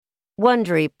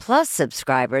Wondery Plus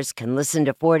subscribers can listen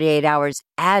to 48 Hours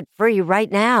ad-free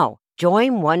right now.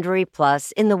 Join Wondery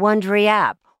Plus in the Wondery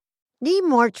app. Need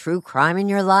more true crime in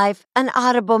your life? An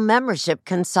Audible membership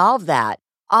can solve that.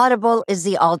 Audible is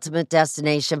the ultimate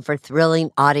destination for thrilling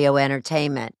audio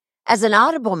entertainment. As an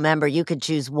Audible member, you can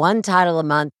choose one title a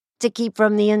month to keep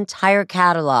from the entire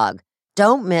catalog.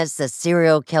 Don't miss The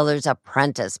Serial Killer's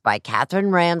Apprentice by Katherine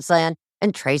Ramsland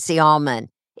and Tracy Ullman.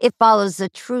 It follows the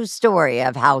true story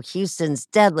of how Houston's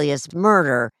deadliest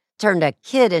murder turned a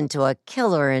kid into a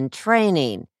killer in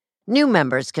training. New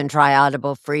members can try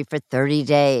Audible free for 30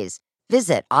 days.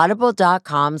 Visit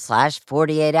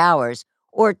audible.com/48 hours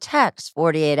or text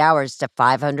 48 hours to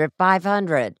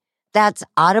 500-500. That's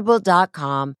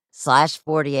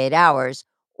audible.com/48 hours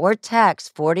or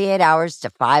text 48 hours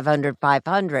to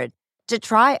 500-500 to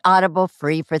try Audible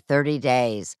free for 30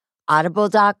 days.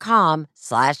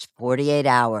 Audible.com/48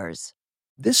 hours.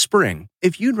 This spring,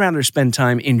 if you'd rather spend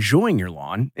time enjoying your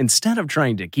lawn instead of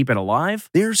trying to keep it alive,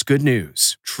 there's good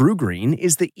news. True Green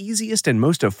is the easiest and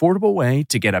most affordable way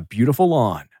to get a beautiful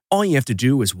lawn. All you have to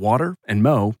do is water and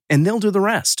mow, and they'll do the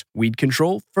rest. Weed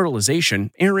control,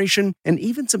 fertilization, aeration, and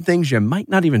even some things you might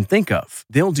not even think of.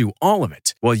 They'll do all of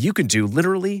it, while you can do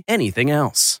literally anything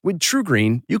else. With True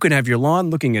Green, you can have your lawn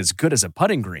looking as good as a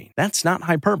putting green. That's not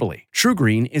hyperbole. True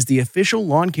Green is the official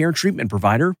lawn care treatment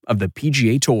provider of the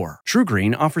PGA Tour. True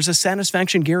Green offers a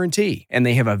satisfaction guarantee, and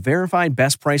they have a verified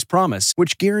best price promise,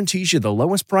 which guarantees you the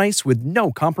lowest price with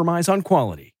no compromise on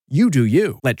quality. You do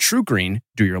you. Let True Green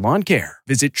do your lawn care.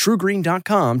 Visit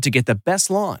truegreen.com to get the best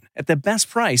lawn at the best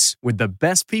price with the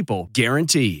best people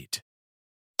guaranteed.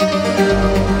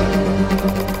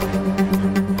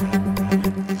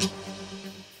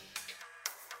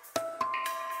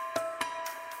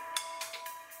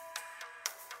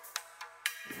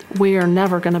 We are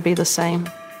never going to be the same.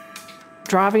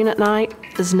 Driving at night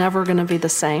is never going to be the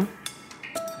same.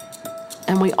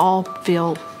 And we all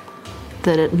feel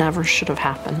that it never should have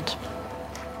happened.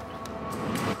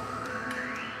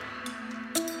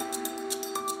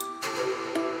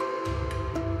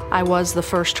 I was the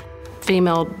first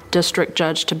female district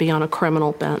judge to be on a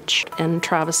criminal bench in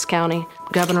Travis County.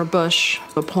 Governor Bush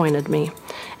appointed me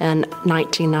in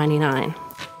 1999.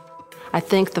 I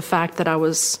think the fact that I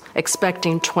was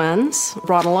expecting twins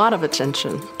brought a lot of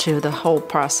attention to the whole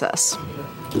process.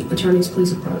 Attorneys,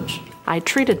 please approach. I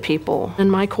treated people in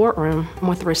my courtroom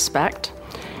with respect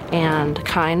and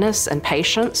kindness and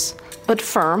patience, but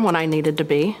firm when I needed to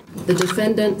be. The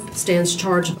defendant stands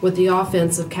charged with the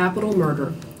offense of capital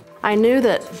murder. I knew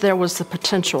that there was the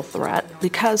potential threat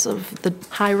because of the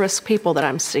high-risk people that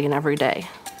I'm seeing every day.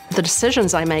 The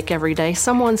decisions I make every day,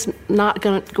 someone's not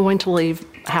going to leave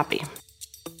happy.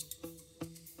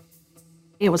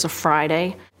 It was a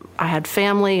Friday. I had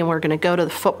family, and we were going to go to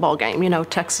the football game,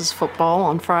 Texas football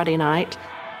on Friday night.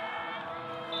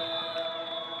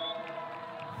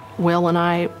 Will and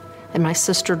I and my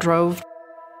sister drove.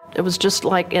 It was just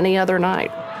like any other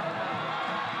night.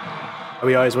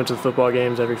 We always went to the football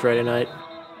games every Friday night.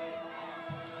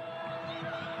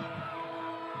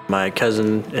 My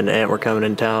cousin and aunt were coming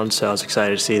in town, so I was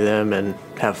excited to see them and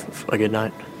have a good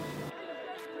night.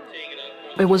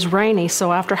 It was rainy,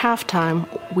 so after halftime,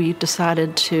 we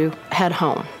decided to head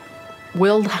home.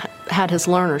 Will had his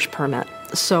learner's permit,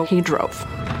 so he drove.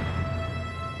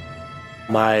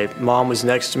 My mom was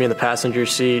next to me in the passenger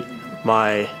seat.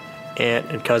 My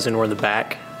aunt and cousin were in the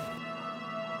back.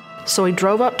 So we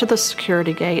drove up to the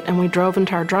security gate, and we drove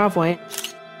into our driveway.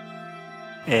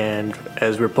 And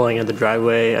as we were pulling into the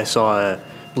driveway, I saw a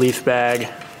leaf bag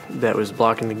that was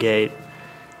blocking the gate.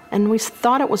 And we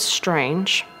thought it was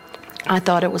strange. I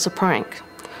thought it was a prank.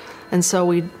 And so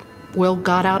Will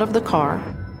got out of the car.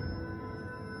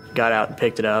 Got out and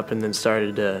picked it up and then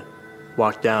started to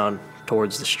walk down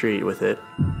towards the street with it.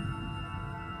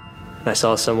 And I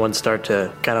saw someone start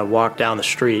to kind of walk down the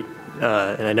street,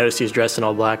 and I noticed he was dressed in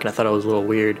all black, and I thought it was a little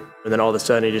weird. And then all of a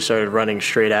sudden, he just started running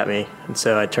straight at me. And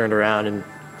so I turned around and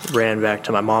ran back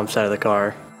to my mom's side of the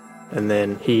car. And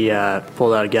then he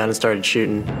pulled out a gun and started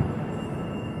shooting.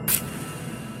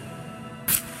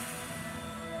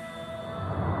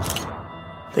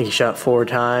 I think he shot 4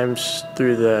 times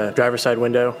through the driver's side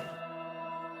window.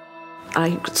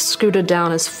 I scooted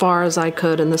down as far as I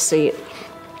could in the seat,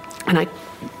 and I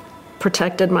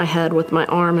protected my head with my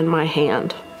arm and my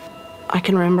hand. I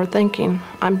can remember thinking,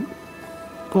 I'm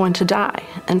going to die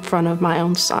in front of my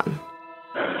own son.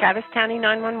 Travis County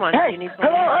 911. Hey, Do you need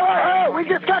hello, we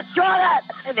just got shot at.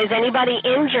 Is anybody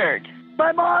injured?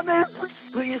 My mom is.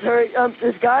 Please hurry.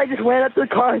 This guy just went up to the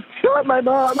car and shot my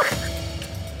mom.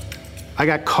 I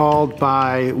got called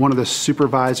by one of the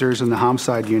supervisors in the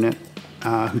homicide unit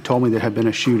who told me there had been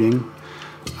a shooting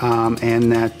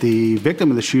and that the victim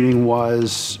of the shooting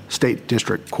was State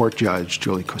District Court Judge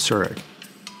Julie Kosurik.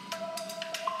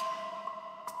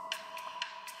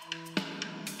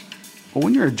 Well,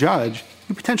 when you're a judge,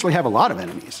 you potentially have a lot of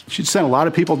enemies. She'd sent a lot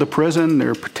of people to prison.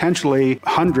 There are potentially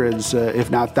hundreds, if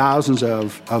not thousands,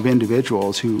 of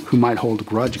individuals who might hold a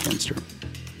grudge against her.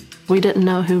 We didn't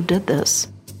know who did this,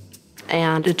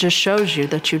 and it just shows you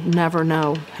that you never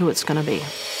know who it's going to be.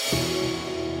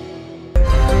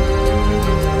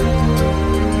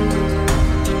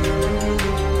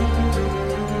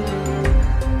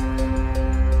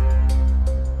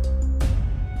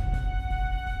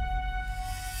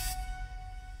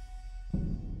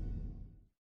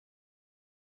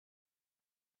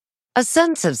 A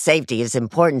sense of safety is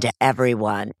important to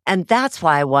everyone, and that's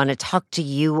why I want to talk to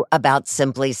you about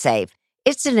Simply Safe.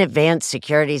 It's an advanced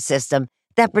security system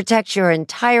that protects your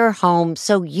entire home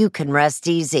so you can rest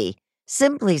easy.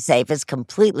 Simply Safe is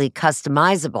completely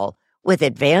customizable with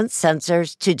advanced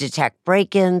sensors to detect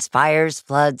break-ins, fires,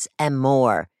 floods, and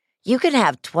more. You can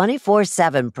have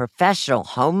 24/7 professional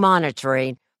home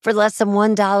monitoring for less than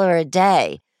 $1 a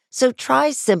day. So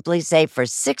try Simply Safe for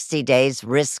 60 days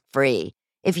risk-free.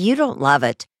 If you don't love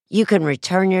it, you can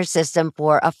return your system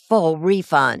for a full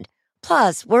refund.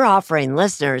 Plus, we're offering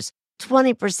listeners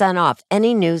 20% off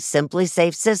any new Simply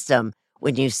Safe system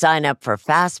when you sign up for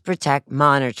Fast Protect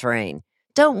monitoring.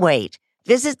 Don't wait.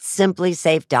 Visit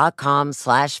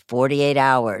simplysafe.com/48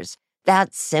 hours.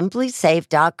 That's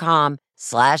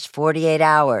simplysafe.com/48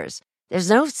 hours.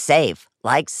 There's no safe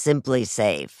like Simply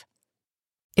Safe.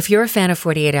 If you're a fan of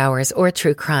 48 Hours or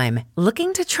true crime,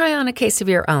 looking to try on a case of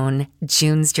your own,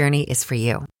 June's Journey is for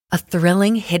you. A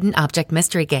thrilling hidden object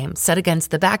mystery game set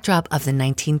against the backdrop of the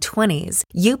 1920s.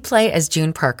 You play as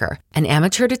June Parker, an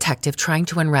amateur detective trying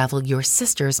to unravel your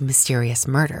sister's mysterious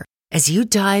murder. As you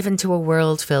dive into a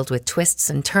world filled with twists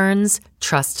and turns,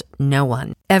 trust no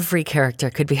one. Every character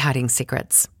could be hiding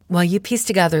secrets. While you piece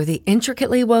together the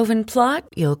intricately woven plot,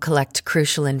 you'll collect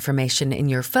crucial information in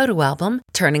your photo album,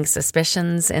 turning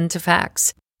suspicions into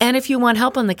facts. And if you want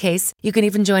help on the case, you can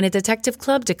even join a detective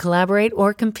club to collaborate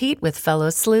or compete with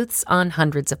fellow sleuths on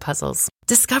hundreds of puzzles.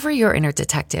 Discover your inner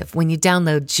detective when you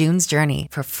download June's Journey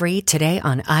for free today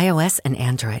on iOS and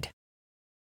Android.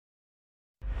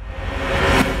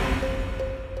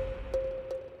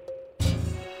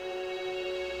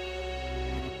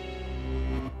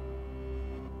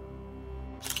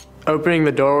 Opening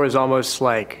the door was almost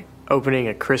like opening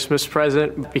a Christmas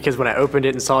present, because when I opened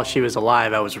it and saw she was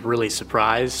alive, I was really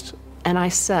surprised. And I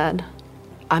said,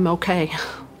 I'm okay.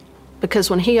 Because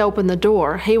when he opened the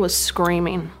door, he was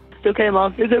screaming. It's okay,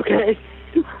 Mom. It's okay.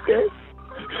 It's okay.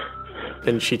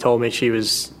 And she told me she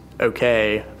was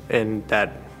okay, and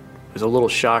that was a little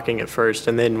shocking at first.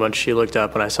 And then when she looked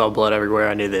up and I saw blood everywhere,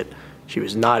 I knew that she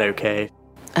was not okay.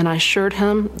 And I assured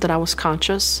him that I was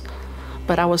conscious,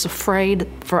 but I was afraid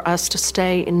for us to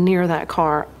stay near that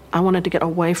car. I wanted to get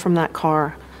away from that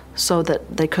car so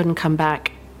that they couldn't come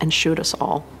back and shoot us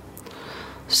all.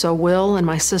 So Will and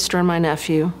my sister and my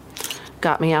nephew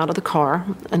got me out of the car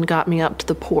and got me up to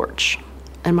the porch.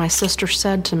 And my sister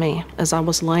said to me as I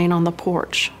was laying on the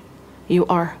porch, "You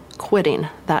are quitting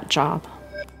that job."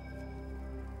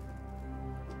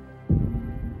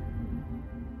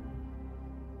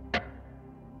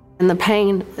 And the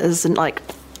pain is like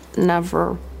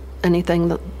never anything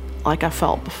that like I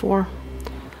felt before.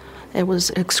 It was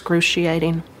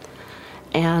excruciating.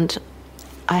 And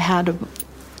I had a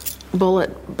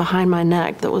bullet behind my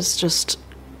neck that was just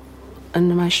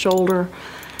into my shoulder,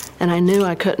 and I knew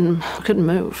I couldn't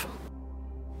move.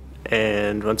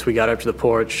 And once we got up to the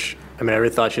porch, I really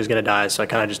thought she was gonna die, so I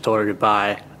kind of just told her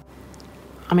goodbye.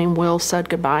 Will said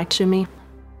goodbye to me.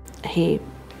 I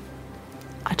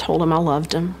told him I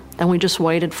loved him, and we just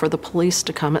waited for the police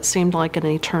to come. It seemed like an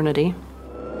eternity.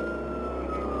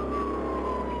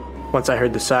 Once I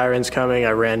heard the sirens coming,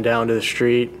 I ran down to the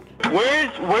street.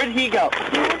 Where'd he go?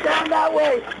 He went down that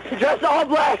way. He dressed all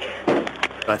black.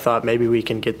 I thought maybe we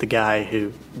can get the guy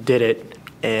who did it,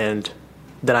 and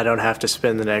then I don't have to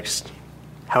spend the next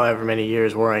however many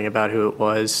years worrying about who it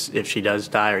was, if she does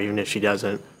die or even if she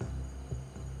doesn't.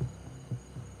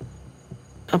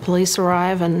 The police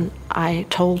arrived, and I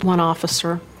told one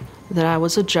officer that I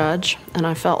was a judge, and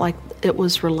I felt like it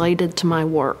was related to my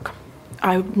work.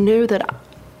 I knew that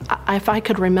if I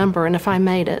could remember, and if I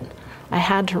made it, I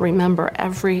had to remember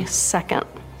every second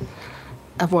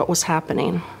of what was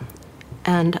happening.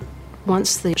 And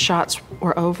once the shots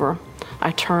were over,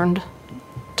 I turned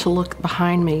to look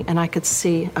behind me, and I could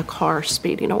see a car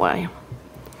speeding away.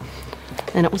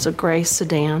 And it was a gray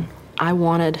sedan. I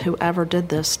wanted whoever did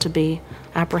this to be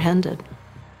apprehended.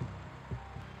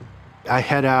 I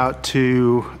head out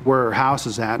to where her house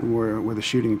is at and where the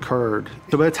shooting occurred.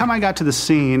 So by the time I got to the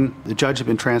scene, the judge had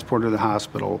been transported to the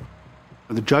hospital.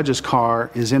 The judge's car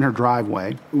is in her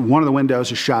driveway. One of the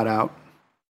windows is shot out.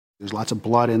 There's lots of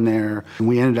blood in there. And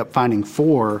we ended up finding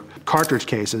 4 cartridge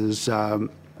cases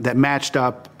that matched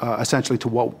up essentially to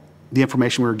what the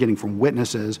information we were getting from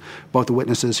witnesses, both the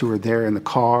witnesses who were there in the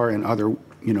car and other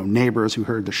neighbors who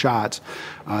heard the shots,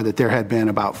 that there had been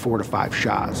about 4 to 5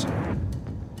 shots.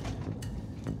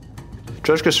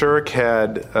 Judge Kosurik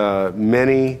had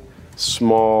many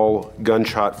small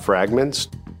gunshot fragments.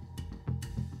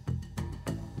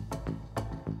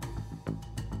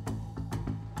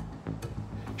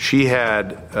 She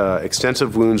had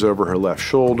extensive wounds over her left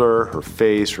shoulder, her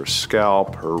face, her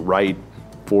scalp, her right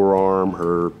forearm,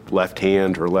 her left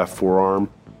hand, her left forearm.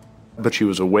 But she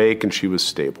was awake and she was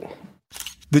stable.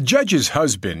 The judge's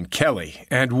husband, Kelly,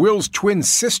 and Will's twin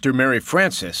sister, Mary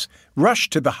Frances,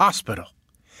 rushed to the hospital.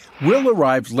 Will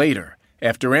arrived later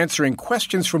after answering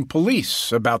questions from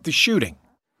police about the shooting.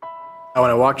 When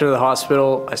I walked into the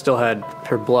hospital, I still had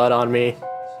her blood on me,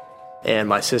 and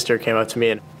my sister came up to me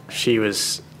and she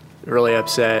was really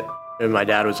upset. And my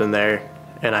dad was in there,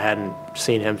 and I hadn't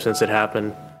seen him since it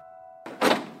happened.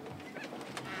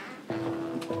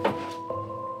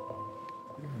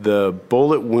 The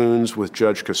bullet wounds with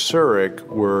Judge Kosurik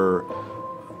were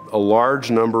a large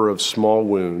number of small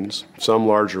wounds, some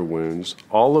larger wounds.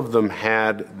 All of them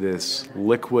had this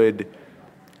liquid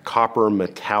copper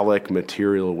metallic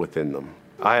material within them.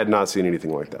 I had not seen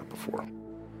anything like that before.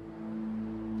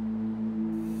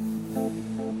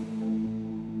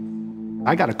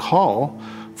 I got a call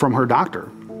from her doctor,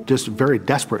 just a very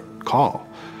desperate call.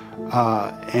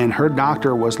 And her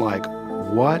doctor was like,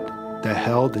 "What the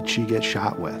hell did she get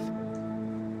shot with?"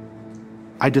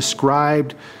 I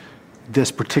described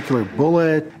this particular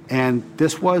bullet, and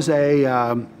this was a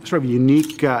sort of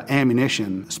unique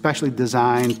ammunition, specially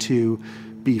designed to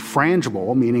be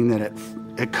frangible, meaning that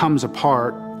it comes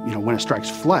apart, when it strikes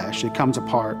flesh, it comes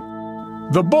apart.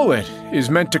 The bullet is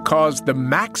meant to cause the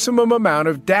maximum amount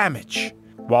of damage.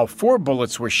 While 4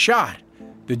 bullets were shot,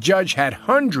 the judge had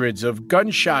hundreds of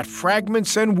gunshot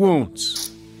fragments and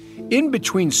wounds. In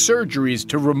between surgeries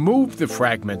to remove the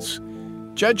fragments,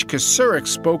 Judge Kosurik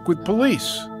spoke with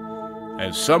police.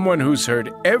 As someone who's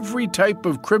heard every type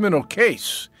of criminal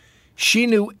case, she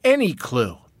knew any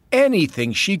clue,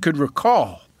 anything she could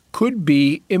recall, could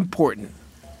be important.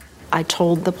 I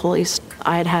told the police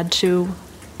I had had 2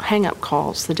 hang-up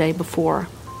calls the day before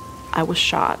I was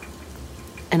shot,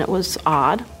 and it was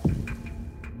odd.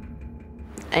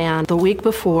 And the week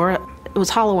before, it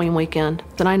was Halloween weekend,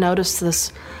 then I noticed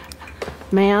this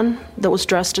man that was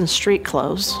dressed in street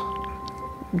clothes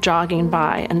jogging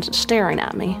by and staring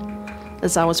at me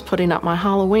as I was putting up my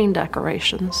Halloween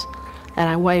decorations. And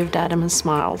I waved at him and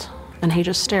smiled, and he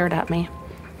just stared at me.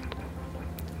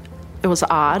 It was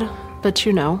odd, but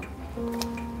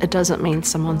it doesn't mean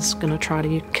someone's gonna try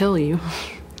to kill you.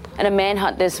 And a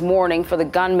manhunt this morning for the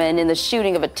gunman in the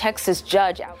shooting of a Texas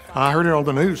judge. I heard it on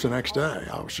the news the next day.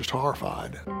 I was just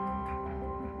horrified.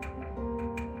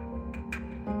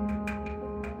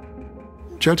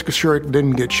 Judge Kosurik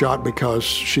didn't get shot because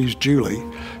she's Julie.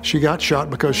 She got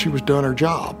shot because she was doing her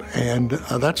job, and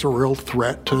that's a real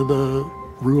threat to the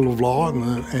rule of law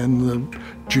and the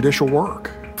judicial work.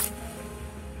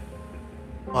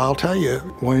 I'll tell you,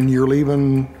 when you're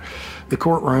leaving the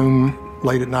courtroom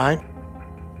late at night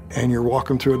and you're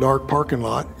walking through a dark parking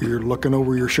lot, you're looking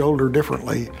over your shoulder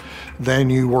differently than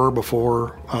you were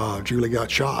before Julie got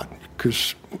shot,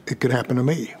 because it could happen to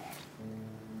me.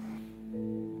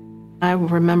 I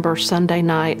remember Sunday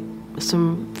night,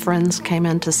 some friends came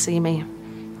in to see me,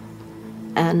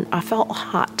 and I felt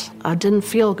hot. I didn't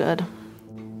feel good.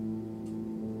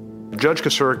 Judge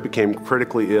Kosurik became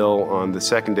critically ill on the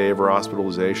 2nd day of her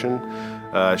hospitalization.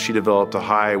 She developed a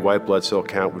high white blood cell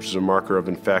count, which is a marker of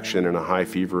infection, and a high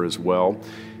fever as well.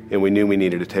 And we knew we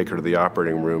needed to take her to the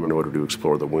operating room in order to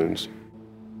explore the wounds.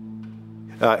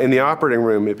 In the operating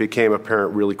room, it became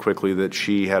apparent really quickly that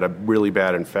she had a really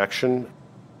bad infection,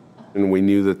 and we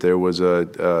knew that there was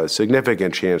a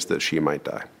significant chance that she might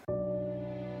die.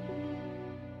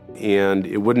 And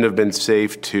it wouldn't have been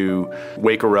safe to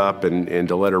wake her up and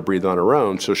to let her breathe on her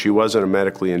own, so she was in a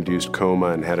medically induced coma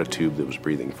and had a tube that was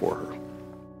breathing for her.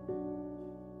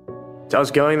 I was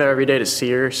going there every day to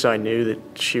see her, so I knew that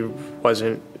she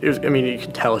wasn't, you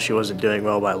could tell she wasn't doing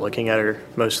well by looking at her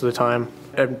most of the time.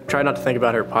 I tried not to think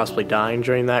about her possibly dying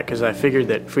during that, because I figured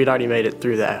that if we'd already made it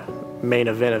through that main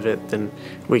event of it, then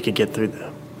we could get through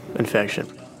the infection.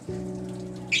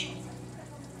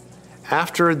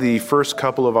 After the first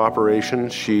couple of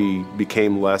operations, she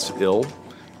became less ill.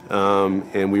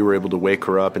 and we were able to wake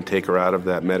her up and take her out of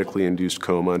that medically induced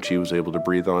coma, and she was able to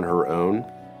breathe on her own.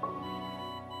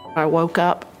 I woke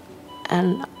up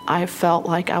and I felt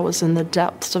like I was in the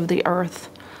depths of the earth.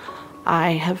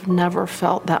 I have never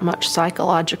felt that much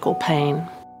psychological pain.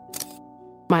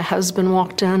 My husband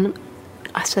walked in.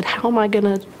 I said, how am I going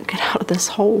to get out of this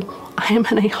hole? I am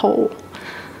in a hole,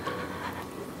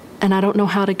 and I don't know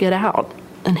how to get out.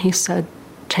 And he said,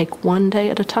 take one day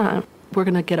at a time. We're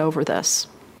going to get over this.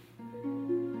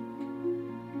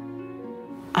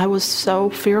 I was so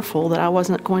fearful that I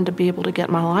wasn't going to be able to get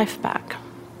my life back.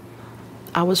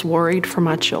 I was worried for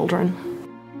my children.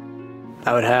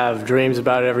 I would have dreams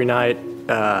about it every night,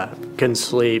 couldn't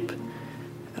sleep,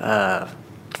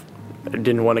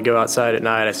 didn't want to go outside at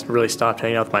night. I really stopped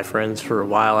hanging out with my friends for a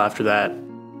while after that.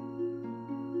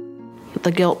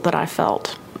 The guilt that I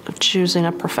felt of choosing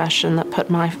a profession that put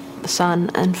my son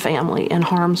and family in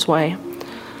harm's way.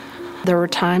 There were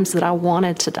times that I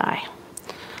wanted to die.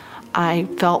 I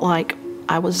felt like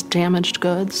I was damaged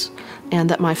goods and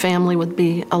that my family would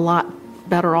be a lot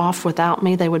better off without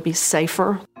me. They would be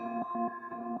safer.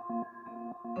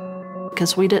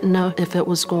 Because we didn't know if it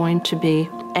was going to be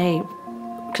a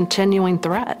continuing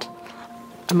threat.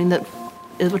 I mean, that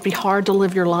it would be hard to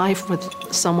live your life with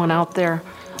someone out there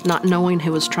not knowing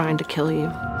who was trying to kill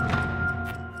you.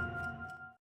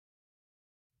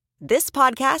 This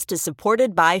podcast is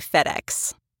supported by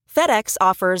FedEx. FedEx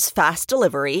offers fast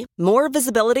delivery, more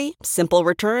visibility, simple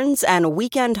returns, and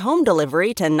weekend home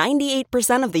delivery to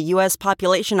 98% of the U.S.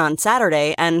 population on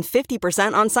Saturday and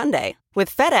 50% on Sunday.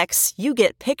 With FedEx, you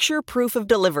get picture proof of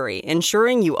delivery,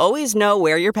 ensuring you always know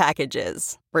where your package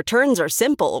is. Returns are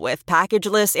simple with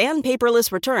packageless and paperless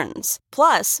returns.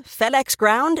 Plus, FedEx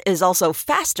Ground is also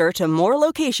faster to more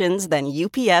locations than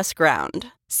UPS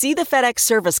Ground. See the FedEx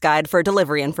service guide for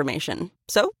delivery information.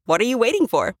 So, what are you waiting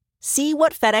for? See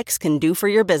what FedEx can do for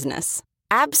your business.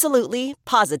 Absolutely,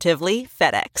 positively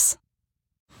FedEx.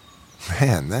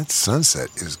 Man, that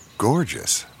sunset is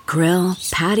gorgeous. Grill,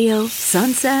 patio,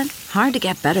 sunset. Hard to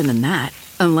get better than that.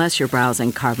 Unless you're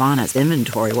browsing Carvana's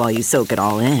inventory while you soak it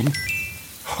all in.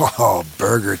 Oh,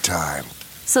 burger time.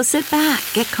 So sit back,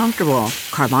 get comfortable.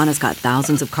 Carvana's got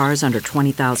thousands of cars under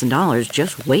 $20,000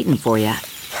 just waiting for you.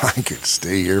 I could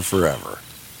stay here forever.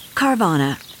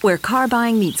 Carvana, where car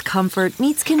buying meets comfort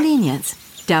meets convenience.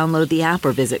 Download the app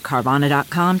or visit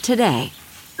Carvana.com today.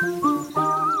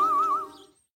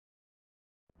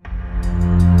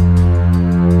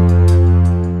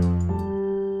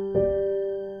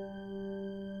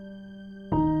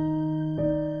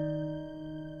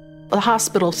 The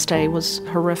hospital stay was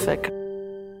horrific.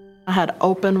 I had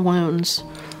open wounds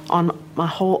on my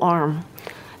whole arm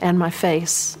and my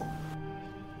face.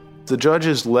 The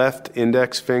judge's left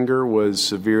index finger was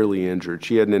severely injured.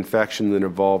 She had an infection that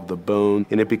involved the bone,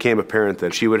 and it became apparent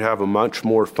that she would have a much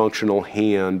more functional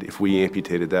hand if we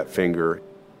amputated that finger.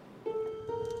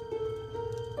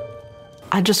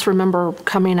 I just remember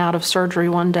coming out of surgery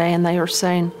one day and they were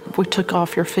saying, we took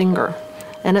off your finger.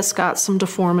 And it's got some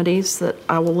deformities that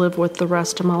I will live with the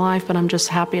rest of my life, but I'm just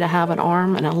happy to have an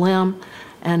arm and a limb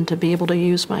and to be able to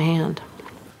use my hand.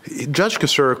 Judge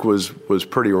Kasurek was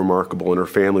pretty remarkable, and her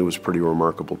family was pretty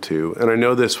remarkable too. And I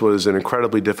know this was an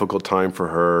incredibly difficult time for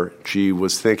her. She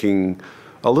was thinking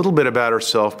a little bit about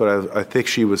herself, but I think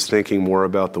she was thinking more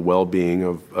about the well-being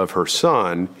of her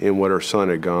son and what her son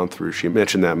had gone through. She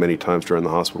mentioned that many times during the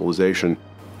hospitalization.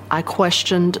 I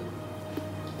questioned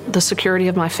the security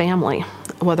of my family,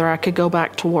 whether I could go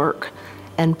back to work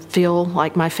and feel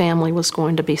like my family was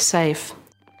going to be safe.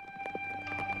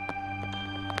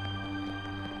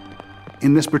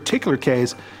 In this particular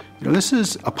case, this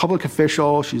is a public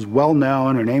official. She's well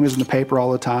known. Her name is in the paper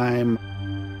all the time.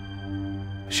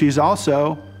 She's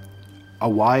also a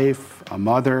wife, a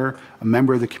mother, a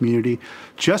member of the community.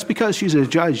 Just because she's a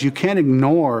judge, you can't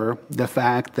ignore the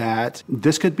fact that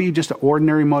this could be just an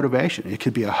ordinary motivation. It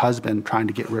could be a husband trying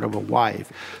to get rid of a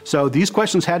wife. So these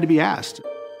questions had to be asked.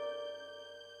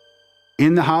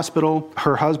 In the hospital,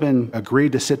 her husband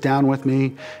agreed to sit down with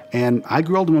me, and I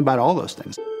grilled him about all those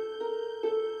things.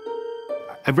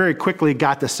 I very quickly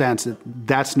got the sense that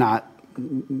that's not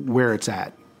where it's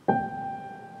at.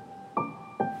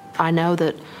 I know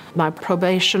that my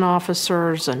probation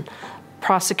officers and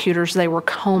prosecutors, they were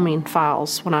combing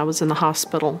files when I was in the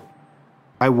hospital.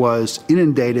 I was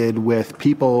inundated with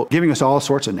people giving us all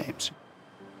sorts of names.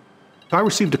 So I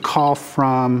received a call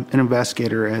from an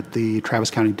investigator at the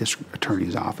Travis County District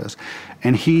Attorney's Office,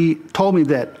 and he told me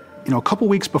that a couple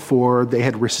weeks before they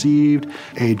had received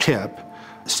a tip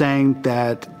saying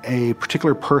that a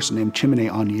particular person named Chimene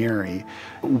Onyeri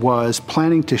was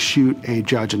planning to shoot a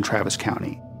judge in Travis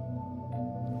County.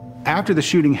 After the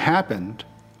shooting happened,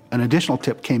 an additional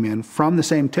tip came in from the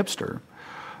same tipster.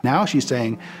 Now she's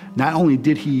saying not only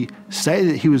did he say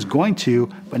that he was going to,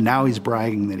 but now he's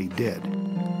bragging that he did.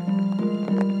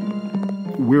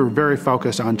 We were very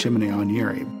focused on Chimney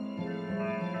Onyeri.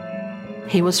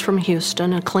 He was from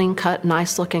Houston, a clean-cut,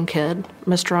 nice-looking kid.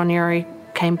 Mr. Onyeri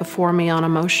came before me on a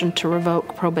motion to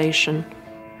revoke probation.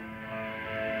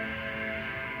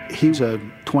 He's a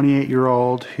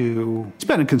 28-year-old who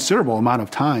spent a considerable amount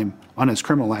of time on his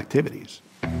criminal activities.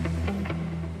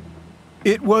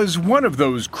 It was one of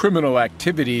those criminal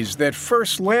activities that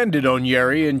first landed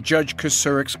Onyeri in Judge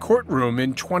Kosurik's courtroom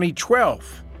in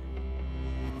 2012.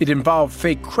 It involved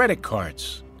fake credit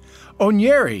cards.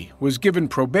 Onyeri was given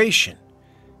probation.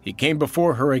 He came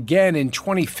before her again in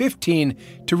 2015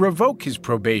 to revoke his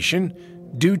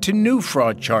probation due to new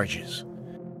fraud charges.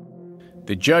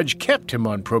 The judge kept him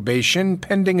on probation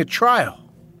pending a trial.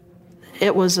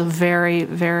 It was a very,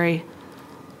 very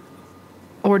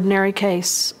ordinary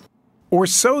case. Or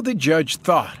so the judge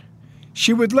thought.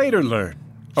 She would later learn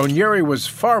Onyeri was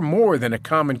far more than a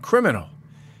common criminal.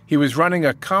 He was running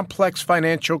a complex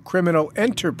financial criminal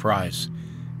enterprise,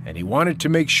 and he wanted to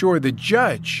make sure the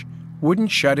judge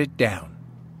wouldn't shut it down.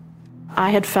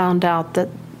 I had found out that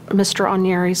Mr.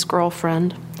 Onyeri's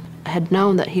girlfriend had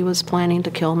known that he was planning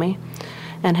to kill me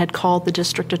and had called the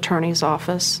district attorney's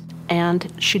office.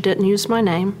 And she didn't use my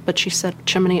name, but she said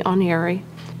Chimney Onyeri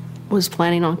was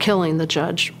planning on killing the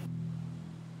judge.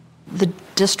 The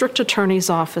district attorney's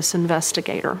office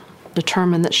investigator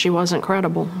determined that she wasn't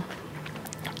credible.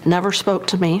 Never spoke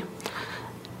to me,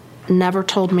 never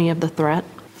told me of the threat.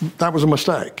 That was a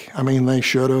mistake. I mean, they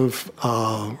should have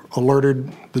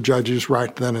alerted the judges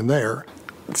right then and there.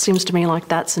 It seems to me like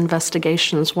that's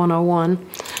Investigations 101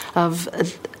 of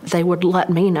they would let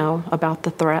me know about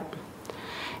the threat.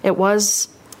 It was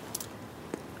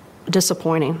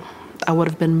disappointing. I would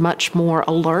have been much more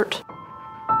alert.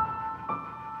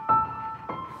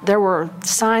 There were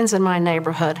signs in my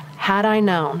neighborhood. Had I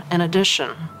known, in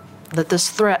addition, that this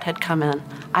threat had come in,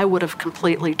 I would have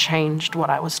completely changed what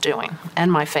I was doing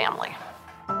and my family.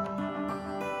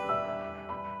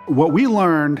 What we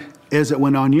learned is that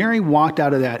when Onyeri walked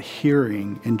out of that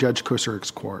hearing in Judge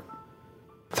Kosurik's court,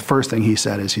 the first thing he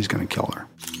said is he's going to kill her.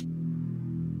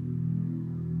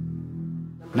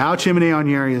 Now Chimney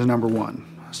Onyeri is number one.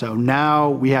 So now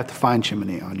we have to find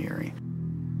Chimney Onyeri.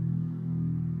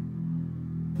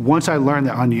 Once I learned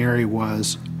that Onyeri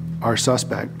was our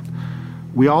suspect,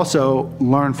 we also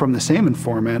learned from the same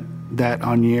informant that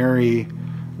Onyeri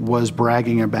was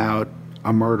bragging about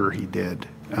a murder he did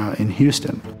in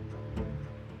Houston.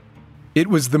 It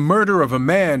was the murder of a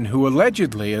man who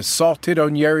allegedly assaulted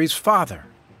Onyeri's father.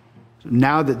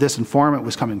 Now that this informant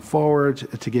was coming forward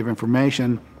to give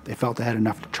information, they felt they had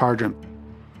enough to charge him.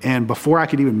 And before I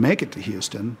could even make it to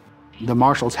Houston, the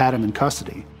marshals had him in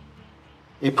custody.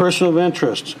 A person of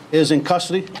interest is in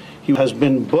custody. He has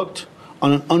been booked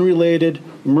on an unrelated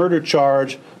murder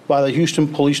charge by the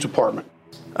Houston Police Department.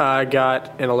 I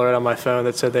got an alert on my phone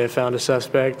that said they had found a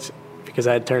suspect because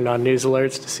I had turned on news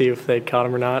alerts to see if they'd caught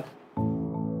him or not.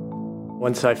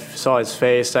 Once I saw his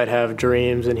face, I'd have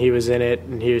dreams and he was in it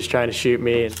and he was trying to shoot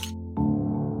me.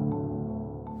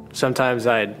 Sometimes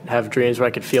I'd have dreams where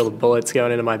I could feel the bullets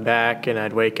going into my back and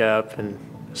I'd wake up and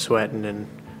sweating, and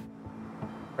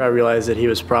I realized that he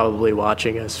was probably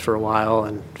watching us for a while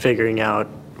and figuring out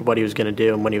what he was going to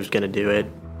do and when he was going to do it.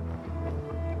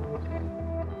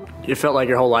 It felt like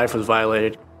your whole life was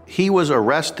violated. He was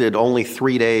arrested only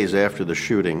 3 days after the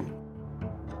shooting.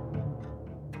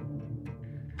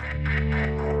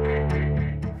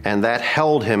 And that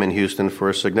held him in Houston for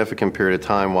a significant period of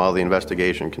time while the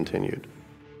investigation continued.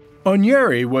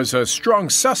 Onyeri was a strong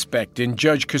suspect in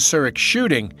Judge Kosurik's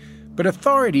shooting, but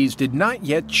authorities did not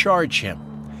yet charge him.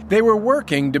 They were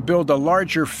working to build a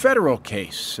larger federal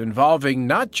case involving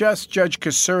not just Judge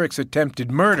Kosurik's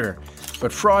attempted murder,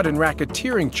 but fraud and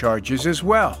racketeering charges as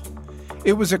well.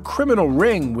 It was a criminal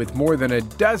ring with more than a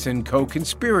dozen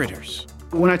co-conspirators.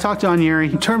 When I talked to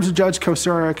Onyeri, in terms of Judge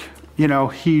Kosurik,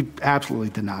 he absolutely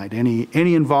denied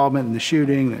any involvement in the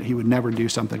shooting, that he would never do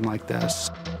something like this.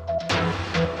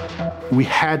 We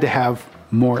had to have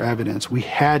more evidence. We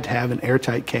had to have an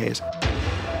airtight case.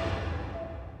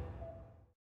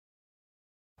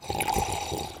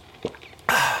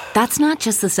 That's not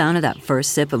just the sound of that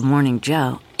first sip of Morning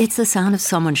Joe. It's the sound of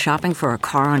someone shopping for a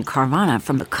car on Carvana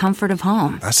from the comfort of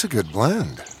home. That's a good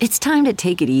blend. It's time to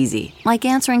take it easy, like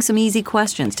answering some easy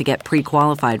questions to get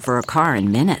pre-qualified for a car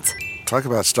in minutes. Talk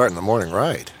about starting the morning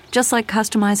right. Just like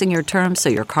customizing your terms so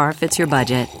your car fits your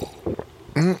budget.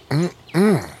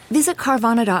 Mm-mm-mm. Visit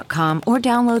Carvana.com or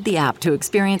download the app to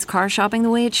experience car shopping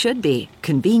the way it should be.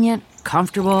 Convenient,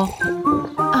 comfortable.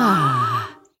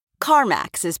 Ah.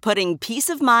 CarMax is putting peace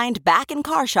of mind back in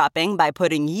car shopping by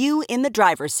putting you in the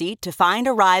driver's seat to find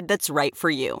a ride that's right for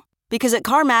you. Because at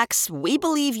CarMax, we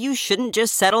believe you shouldn't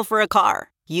just settle for a car.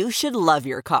 You should love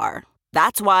your car.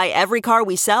 That's why every car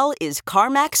we sell is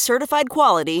CarMax certified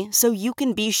quality, so you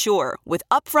can be sure with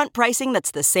upfront pricing that's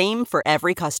the same for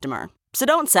every customer. So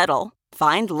don't settle.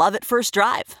 Find love at first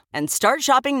drive and start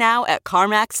shopping now at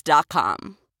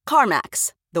CarMax.com.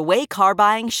 CarMax, the way car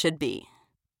buying should be.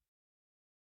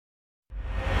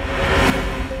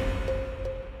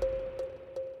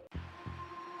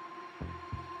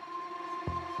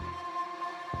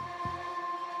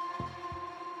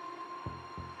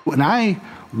 When I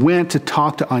went to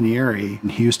talk to Anieri in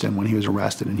Houston when he was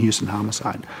arrested in Houston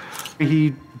homicide,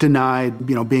 he denied,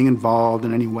 being involved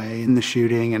in any way in the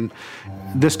shooting, and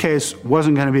this case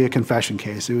wasn't going to be a confession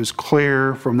case. It was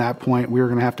clear from that point we were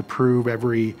going to have to prove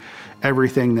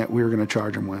everything that we were going to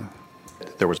charge him with.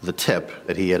 There was the tip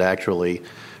that he had actually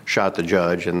shot the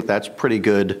judge, and that's pretty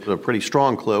good, a pretty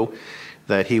strong clue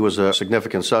that he was a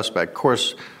significant suspect. Of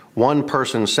course, one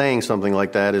person saying something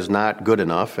like that is not good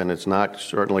enough, and it's not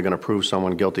certainly going to prove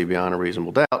someone guilty beyond a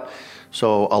reasonable doubt.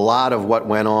 So a lot of what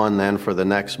went on then for the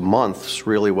next months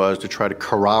really was to try to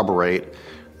corroborate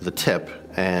the tip,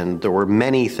 and there were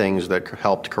many things that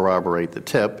helped corroborate the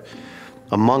tip.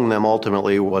 Among them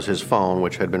ultimately was his phone,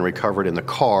 which had been recovered in the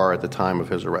car at the time of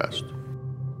his arrest.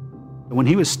 When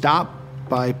he was stopped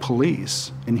by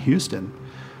police in Houston,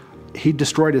 he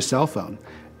destroyed his cell phone.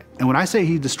 And when I say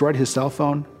he destroyed his cell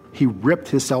phone, he ripped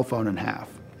his cell phone in half.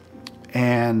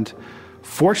 And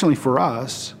fortunately for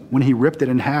us, when he ripped it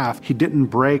in half, he didn't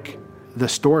break the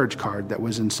storage card that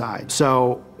was inside.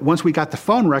 So once we got the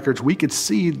phone records, we could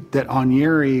see that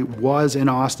Anieri was in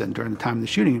Austin during the time of the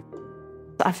shooting.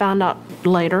 I found out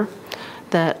later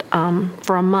that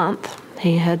for a month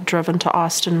he had driven to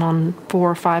Austin on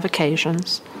 4 or 5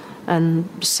 occasions and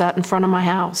sat in front of my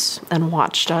house and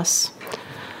watched us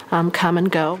come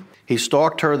and go. He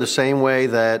stalked her the same way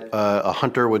that a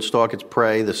hunter would stalk its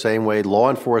prey, the same way law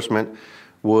enforcement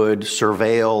would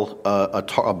surveil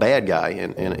a bad guy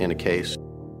in a case.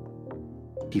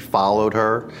 He followed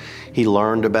her, he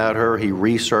learned about her, he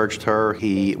researched her,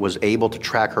 he was able to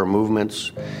track her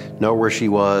movements, know where she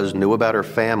was, knew about her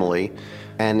family,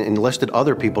 and enlisted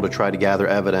other people to try to gather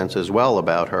evidence as well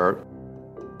about her.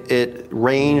 It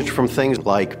ranged from things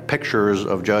like pictures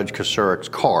of Judge Kosurik's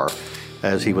car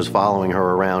as he was following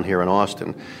her around here in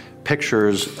Austin,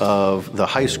 pictures of the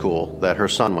high school that her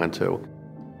son went to.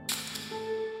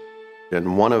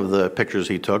 And one of the pictures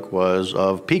he took was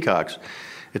of peacocks.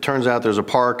 It turns out there's a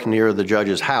park near the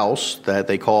judge's house that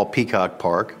they call Peacock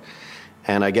Park,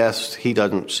 and I guess he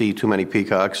doesn't see too many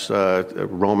peacocks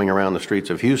roaming around the streets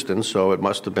of Houston, so it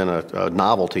must have been a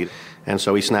novelty, and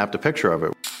so he snapped a picture of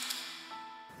it.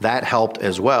 That helped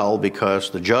as well because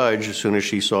the judge, as soon as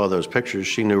she saw those pictures,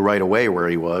 she knew right away where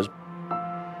he was.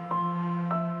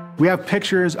 We have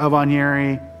pictures of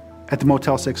Anieri at the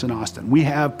Motel 6 in Austin. We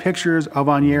have pictures of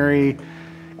Anieri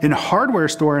in a hardware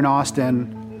store in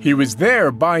Austin. He was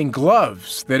there buying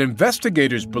gloves that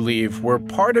investigators believe were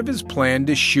part of his plan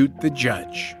to shoot the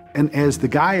judge. And as the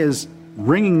guy is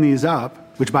ringing these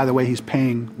up, which by the way he's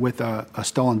paying with a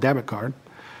stolen debit card,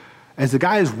 as the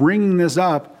guy is ringing this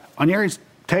up, Anieri's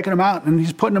taking them out and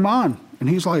he's putting them on. And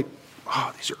he's like,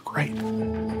 oh, these are great.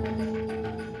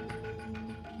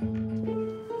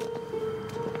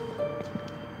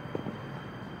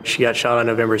 She got shot on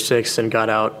November 6th and got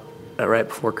out right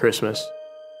before Christmas.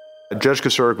 Judge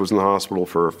Kosurik was in the hospital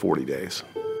for 40 days.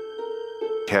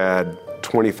 He had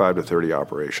 25 to 30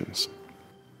 operations.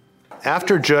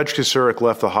 After Judge Kosurik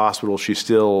left the hospital, she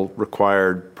still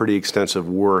required pretty extensive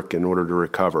work in order to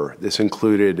recover. This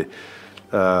included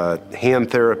hand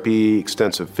therapy,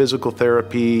 extensive physical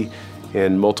therapy,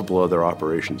 and multiple other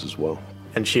operations as well.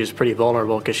 And she was pretty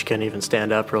vulnerable because she couldn't even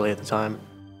stand up really at the time.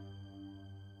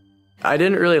 I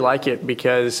didn't really like it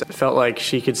because it felt like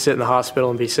she could sit in the hospital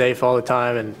and be safe all the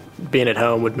time, and being at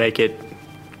home would make it,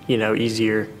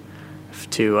 easier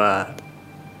to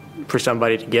for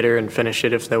somebody to get her and finish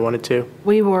it if they wanted to.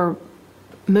 We were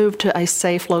moved to a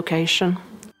safe location.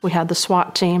 We had the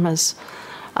SWAT team as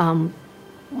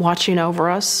watching over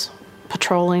us,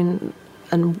 patrolling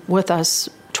and with us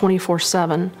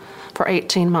 24/7 for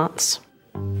 18 months.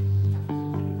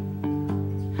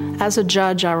 As a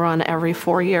judge, I run every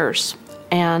 4 years,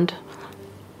 and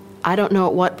I don't know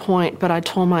at what point, but I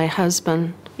told my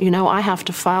husband, I have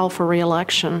to file for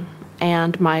re-election,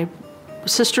 and my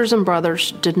sisters and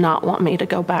brothers did not want me to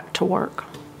go back to work.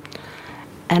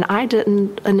 And I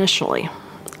didn't initially.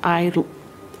 I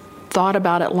thought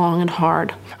about it long and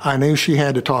hard. I knew she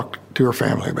had to talk to her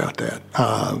family about that.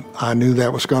 I knew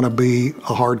that was going to be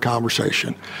a hard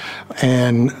conversation.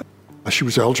 And she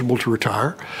was eligible to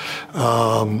retire.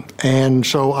 And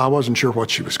so I wasn't sure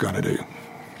what she was going to do.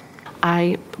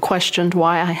 I questioned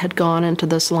why I had gone into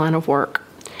this line of work.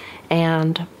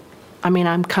 And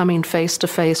I'm coming face to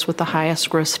face with the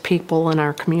highest risk people in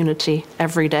our community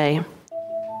every day.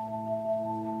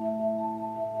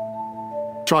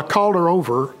 So I called her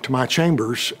over to my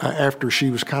chambers after she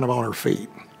was kind of on her feet.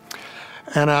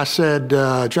 And I said,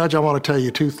 Judge, I want to tell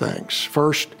you two things.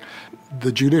 First,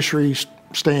 the judiciary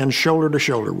stands shoulder to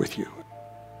shoulder with you.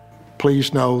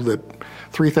 Please know that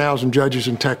 3,000 judges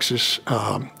in Texas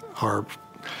are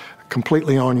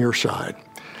completely on your side.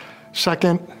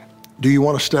 Second, do you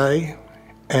want to stay?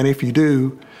 And if you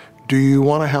do you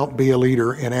want to help be a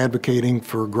leader in advocating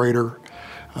for greater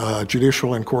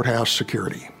judicial and courthouse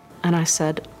security? And I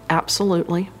said,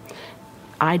 absolutely.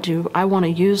 I do. I want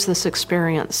to use this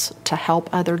experience to help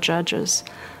other judges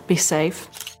be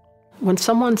safe. When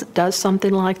someone does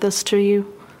something like this to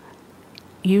you,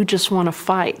 you just want to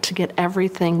fight to get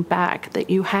everything back that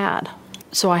you had.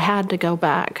 So I had to go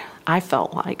back, I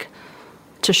felt like,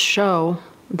 to show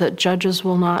that judges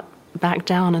will not back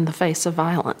down in the face of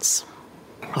violence.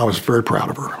 I was very proud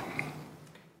of her.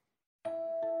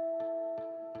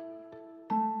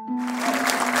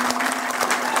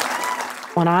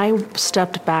 When I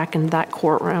stepped back in that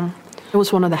courtroom, it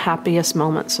was one of the happiest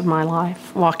moments of my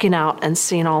life, walking out and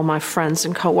seeing all my friends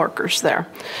and coworkers there.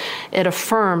 It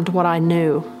affirmed what I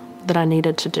knew that I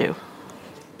needed to do.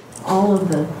 All of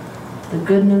the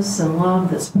goodness and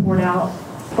love that's poured out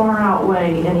far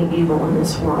outweigh any evil in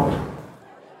this world.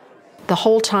 The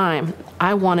whole time,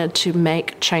 I wanted to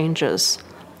make changes.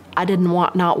 I didn't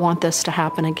not want this to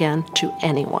happen again to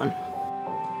anyone.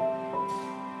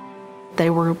 They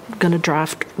were going to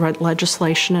draft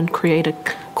legislation and create a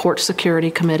court security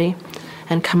committee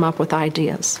and come up with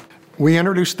ideas. We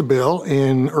introduced the bill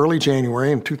in early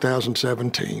January in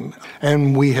 2017,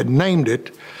 and we had named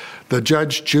it the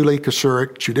Judge Julie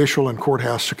Kosurik Judicial and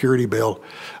Courthouse Security Bill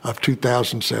of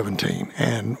 2017,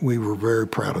 and we were very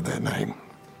proud of that name.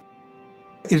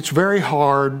 It's very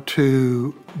hard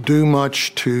to do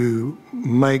much to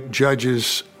make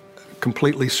judges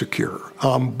completely secure.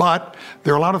 But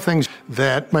there are a lot of things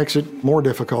that makes it more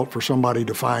difficult for somebody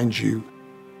to find you.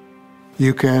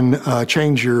 You can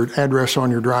change your address on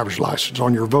your driver's license,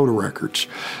 on your voter records,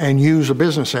 and use a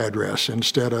business address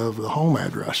instead of the home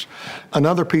address.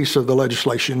 Another piece of the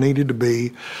legislation needed to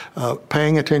be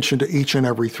paying attention to each and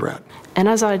every threat. And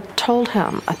as I told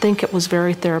him, I think it was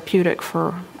very therapeutic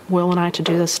for Will and I to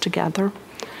do this together.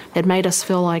 It made us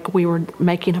feel like we were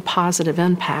making a positive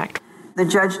impact. The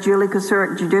Judge Julie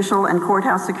Kosurik Judicial and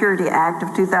Courthouse Security Act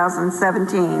of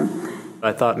 2017.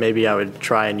 I thought maybe I would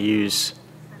try and use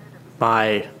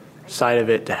my side of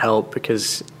it to help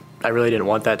because I really didn't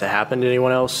want that to happen to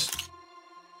anyone else.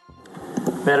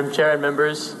 Madam Chair and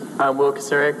members, I'm Will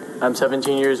Kosurik. I'm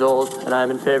 17 years old, and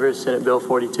I'm in favor of Senate Bill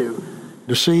 42.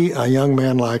 To see a young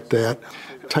man like that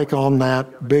take on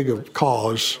that big a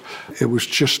cause, it was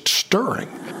just stirring.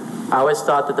 I always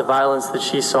thought that the violence that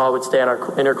she saw would stay in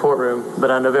her courtroom, but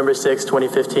on November 6,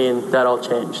 2015, that all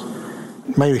changed.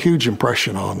 It made a huge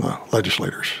impression on the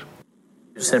legislators.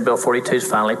 Senate Bill 42 is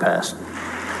finally passed.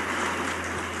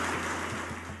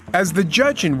 As the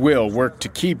judge and Will worked to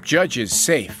keep judges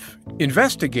safe,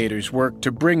 investigators worked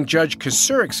to bring Judge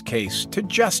Kosurik's case to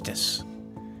justice.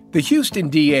 The Houston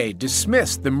DA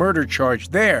dismissed the murder charge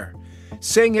there,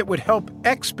 saying it would help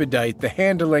expedite the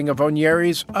handling of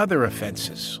Onyeri's other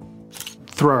offenses.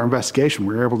 Through our investigation,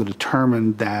 we were able to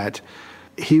determine that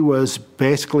he was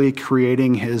basically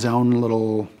creating his own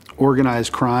little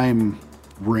organized crime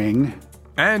ring.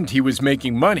 And he was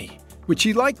making money, which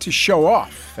he liked to show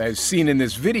off, as seen in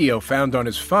this video found on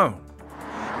his phone.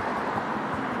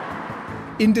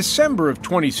 In December of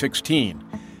 2016,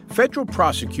 federal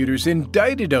prosecutors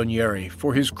indicted Onyeri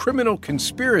for his criminal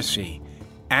conspiracy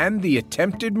and the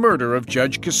attempted murder of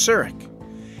Judge Kosurik.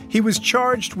 He was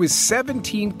charged with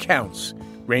 17 counts,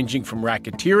 ranging from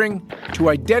racketeering to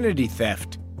identity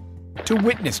theft to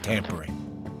witness tampering.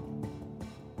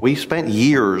 We spent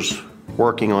years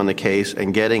working on the case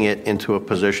and getting it into a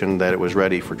position that it was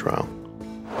ready for trial.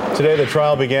 Today, the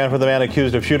trial began for the man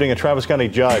accused of shooting a Travis County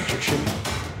judge.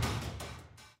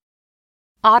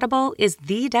 Audible is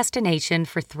the destination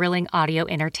for thrilling audio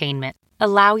entertainment.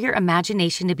 Allow your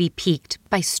imagination to be piqued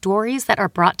by stories that are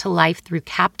brought to life through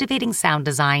captivating sound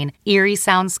design, eerie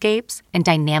soundscapes, and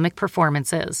dynamic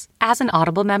performances. As an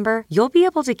Audible member, you'll be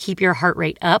able to keep your heart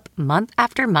rate up month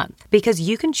after month because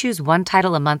you can choose one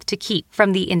title a month to keep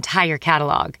from the entire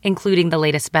catalog, including the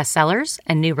latest bestsellers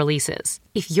and new releases.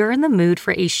 If you're in the mood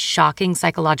for a shocking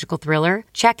psychological thriller,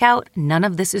 check out None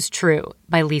of This Is True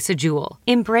by Lisa Jewell.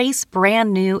 Embrace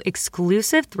brand new,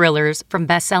 exclusive thrillers from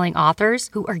best-selling authors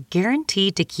who are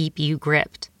guaranteed to keep you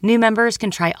gripped. New members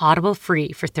can try Audible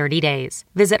free for 30 days.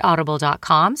 Visit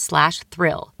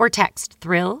audible.com/thrill or text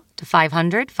thrill to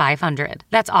 500-500.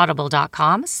 That's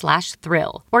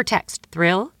audible.com/thrill or text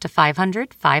thrill to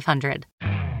 500-500.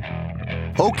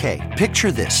 Okay,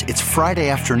 picture this. It's Friday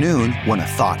afternoon when a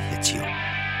thought hits you.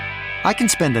 I can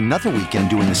spend another weekend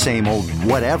doing the same old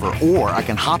whatever, or I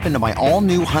can hop into my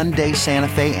all-new Hyundai Santa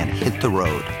Fe and hit the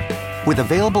road. With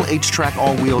available H-Track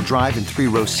all-wheel drive and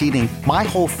 3-row seating, my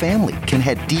whole family can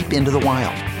head deep into the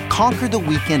wild. Conquer the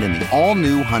weekend in the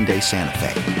all-new Hyundai Santa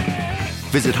Fe.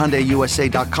 Visit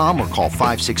HyundaiUSA.com or call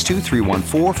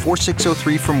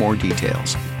 562-314-4603 for more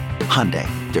details. Hyundai,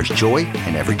 there's joy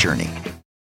in every journey.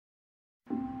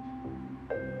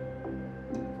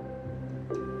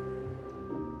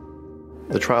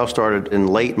 The trial started in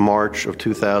late March of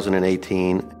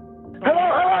 2018.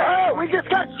 Hello, we just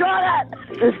got shot at!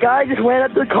 This guy just went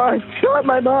up to the car and shot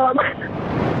my mom.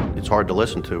 It's hard to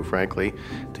listen to, frankly,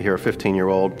 to hear a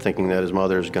 15-year-old thinking that his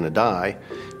mother is going to die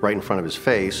right in front of his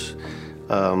face.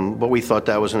 But we thought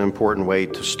that was an important way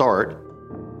to start.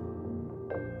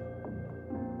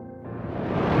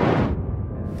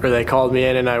 They called me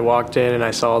in and I walked in and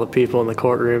I saw the people in the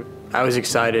courtroom. I was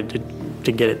excited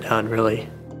to get it done, really.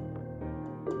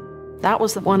 That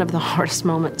was one of the hardest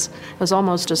moments. It was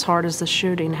almost as hard as the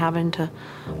shooting, having to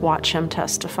watch him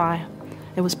testify.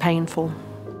 It was painful.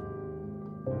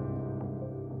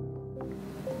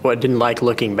 Well, I didn't like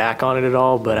looking back on it at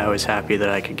all, but I was happy that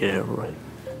I could get it over with.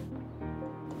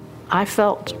 I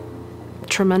felt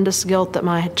tremendous guilt that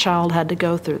my child had to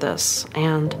go through this,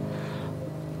 and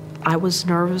I was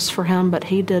nervous for him, but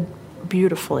he did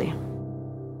beautifully.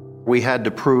 We had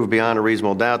to prove beyond a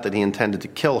reasonable doubt that he intended to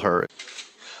kill her.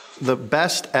 The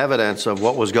best evidence of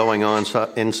what was going on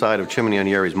inside of Chimney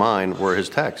Onyeri's mind were his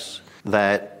texts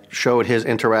that showed his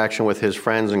interaction with his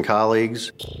friends and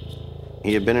colleagues.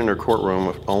 He had been in her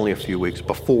courtroom only a few weeks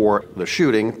before the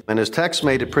shooting, and his texts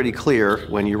made it pretty clear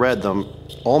when you read them.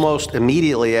 Almost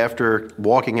immediately after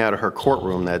walking out of her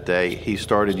courtroom that day, he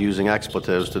started using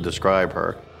expletives to describe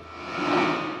her.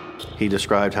 He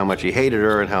described how much he hated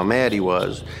her and how mad he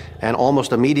was, and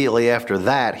almost immediately after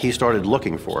that, he started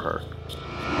looking for her.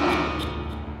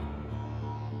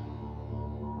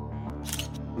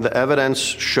 The evidence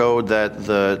showed that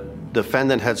the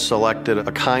defendant had selected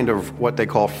a kind of what they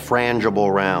call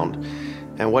frangible round.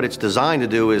 And what it's designed to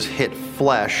do is hit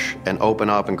flesh and open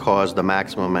up and cause the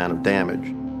maximum amount of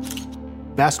damage.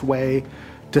 Best way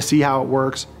to see how it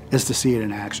works is to see it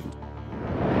in action.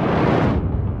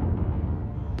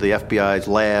 The FBI's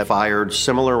lab fired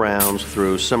similar rounds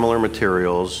through similar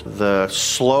materials. The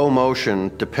slow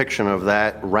motion depiction of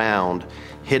that round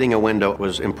hitting a window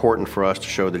was important for us to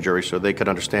show the jury so they could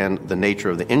understand the nature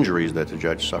of the injuries that the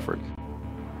judge suffered.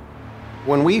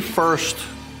 When we first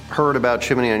heard about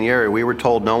Chimney Onyeri, we were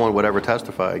told no one would ever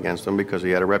testify against him because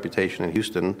he had a reputation in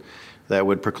Houston that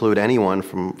would preclude anyone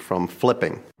from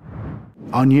flipping.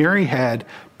 Onyeri had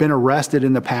been arrested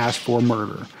in the past for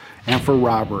murder and for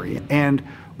robbery. And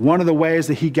one of the ways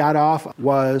that he got off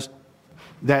was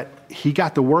that he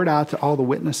got the word out to all the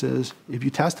witnesses, if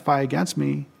you testify against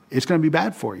me, it's going to be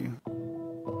bad for you.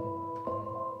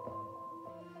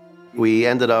 We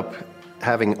ended up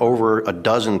having over a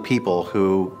dozen people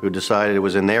who decided it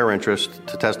was in their interest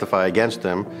to testify against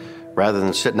him rather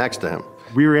than sit next to him.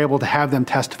 We were able to have them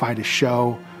testify to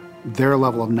show their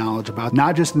level of knowledge about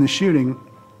not just in the shooting,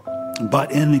 but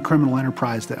in the criminal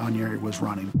enterprise that Onyeri was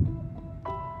running.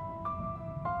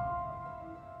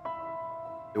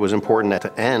 It was important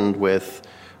to end with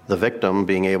the victim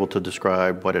being able to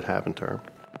describe what had happened to her.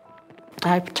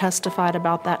 I testified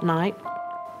about that night.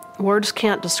 Words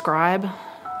can't describe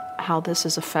how this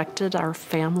has affected our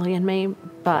family and me,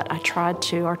 but I tried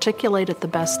to articulate it the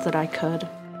best that I could.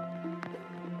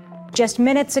 Just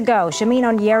minutes ago, Chimney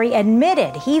Onyeri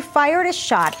admitted he fired a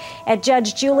shot at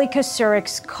Judge Julie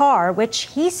Kosurik's car, which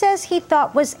he says he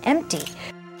thought was empty.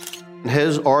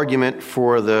 His argument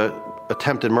for the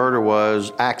attempted murder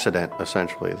was accident,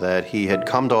 essentially, that he had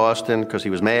come to Austin because he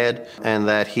was mad and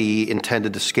that he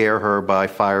intended to scare her by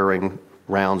firing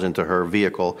rounds into her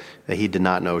vehicle that he did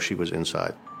not know she was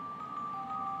inside.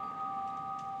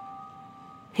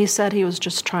 He said he was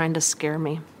just trying to scare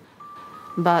me.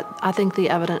 But I think the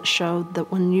evidence showed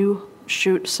that when you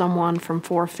shoot someone from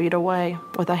 4 feet away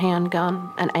with a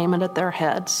handgun and aim it at their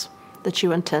heads that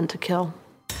you intend to kill.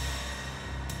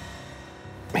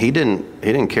 He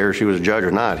didn't care if she was a judge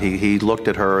or not. He looked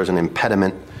at her as an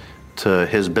impediment to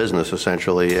his business,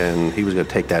 essentially, and he was going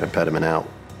to take that impediment out.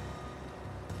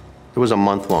 It was a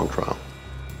month-long trial.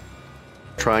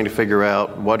 Trying to figure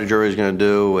out what a jury is going to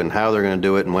do and how they're going to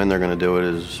do it and when they're going to do it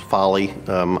is folly.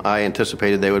 I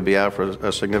anticipated they would be out for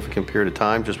a significant period of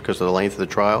time just because of the length of the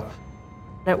trial.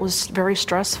 It was very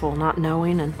stressful not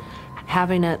knowing and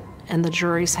having it in the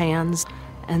jury's hands.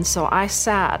 And so I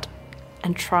sat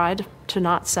and tried to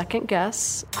not second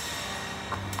guess.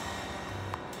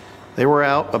 They were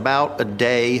out about a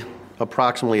day,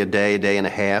 approximately a day and a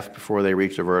half before they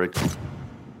reached a verdict.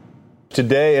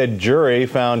 Today, a jury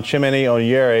found Chimene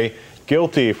Onyere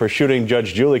guilty for shooting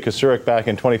Judge Julie Kosurik back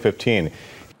in 2015.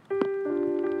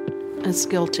 It's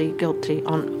guilty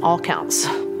on all counts.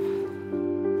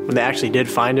 When they actually did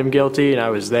find him guilty and I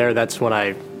was there, that's when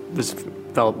I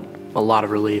felt a lot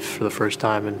of relief for the first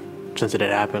time and since it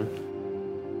had happened.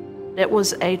 It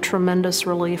was a tremendous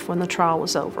relief when the trial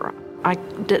was over. I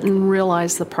didn't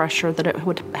realize the pressure that it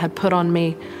had put on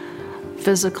me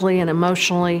physically and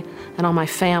emotionally and on my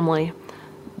family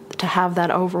to have that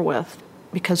over with,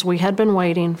 because we had been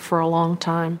waiting for a long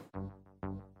time.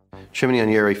 Chimene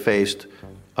Onyere faced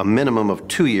a minimum of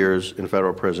 2 years in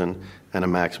federal prison and a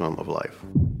maximum of life.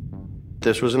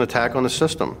 This was an attack on the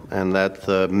system, and that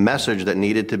the message that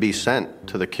needed to be sent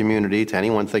to the community, to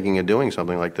anyone thinking of doing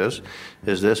something like this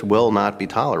will not be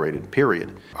tolerated,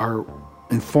 period. Our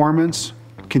informants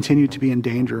continued to be in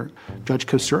danger. Judge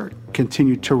Kosurik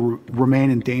continued to remain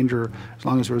in danger as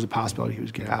long as there was a possibility he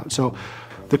would get out. So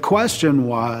the question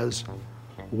was,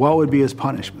 what would be his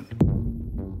punishment?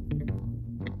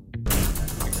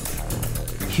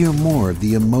 Hear more of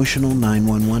the emotional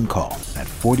 911 call at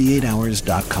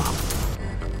 48hours.com.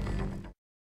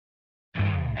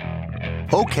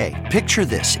 Okay, picture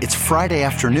this. It's Friday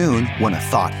afternoon when a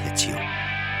thought hits you.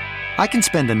 I can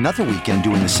spend another weekend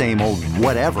doing the same old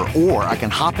whatever, or I can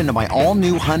hop into my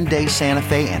all-new Hyundai Santa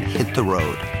Fe and hit the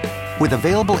road. With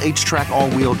available H-Track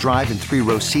all-wheel drive and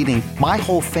 3-row seating, my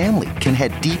whole family can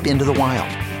head deep into the wild.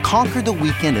 Conquer the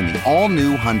weekend in the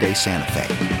all-new Hyundai Santa Fe.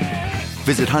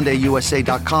 Visit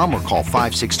HyundaiUSA.com or call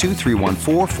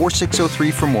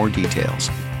 562-314-4603 for more details.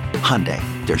 Hyundai,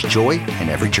 there's joy in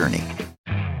every journey.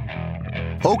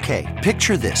 Okay,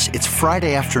 picture this. It's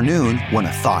Friday afternoon when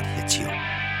a thought hits you.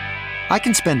 I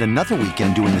can spend another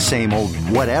weekend doing the same old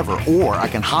whatever, or I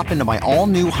can hop into my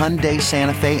all-new Hyundai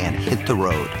Santa Fe and hit the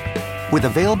road. With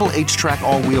available H-Track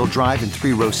all-wheel drive and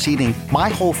 3-row seating, my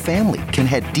whole family can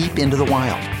head deep into the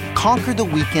wild. Conquer the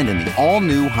weekend in the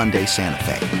all-new Hyundai Santa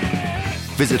Fe.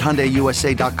 Visit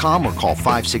HyundaiUSA.com or call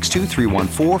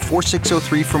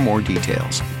 562-314-4603 for more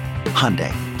details.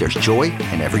 Hyundai, there's joy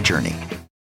in every journey.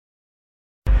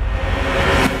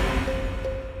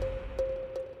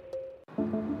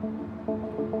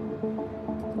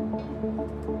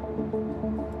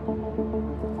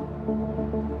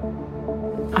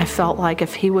 I felt like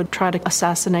if he would try to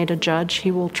assassinate a judge, he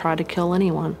will try to kill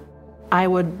anyone. I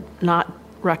would not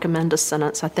recommend a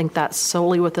sentence. I think that's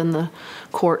solely within the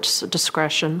court's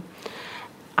discretion.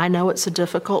 I know it's a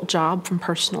difficult job from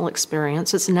personal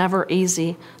experience. It's never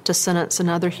easy to sentence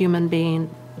another human being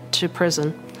to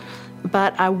prison.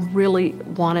 But I really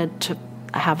wanted to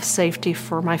have safety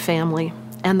for my family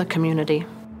and the community.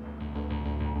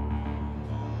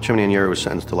 Chimene Onyere was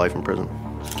sentenced to life in prison.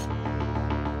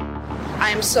 I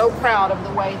am so proud of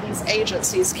the way these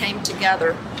agencies came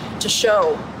together to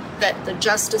show that the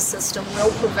justice system will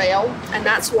prevail, and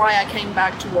that's why I came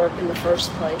back to work in the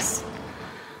first place.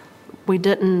 We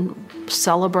didn't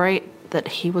celebrate that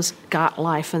he got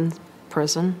life in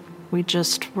prison. We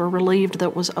just were relieved that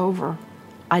it was over.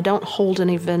 I don't hold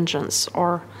any vengeance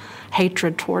or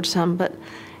hatred towards him, but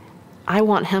I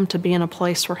want him to be in a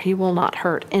place where he will not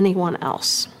hurt anyone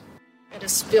else. It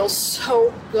feels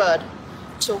so good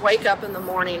to wake up in the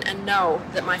morning and know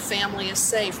that my family is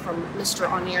safe from Mr.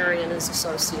 Onyere and his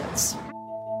associates.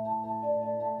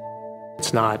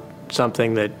 It's not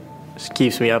something that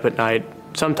keeps me up at night.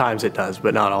 Sometimes it does,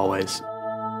 but not always.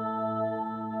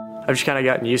 I've just kind of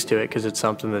gotten used to it because it's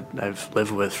something that I've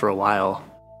lived with for a while.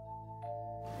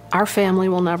 Our family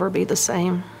will never be the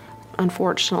same.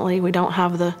 Unfortunately, we don't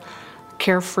have the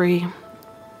carefree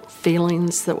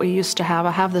feelings that we used to have.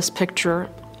 I have this picture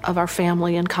of our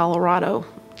family in Colorado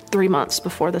 3 months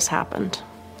before this happened.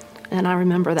 And I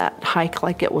remember that hike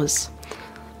like it was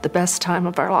the best time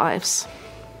of our lives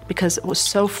because it was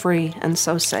so free and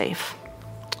so safe.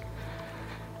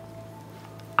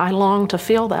 I long to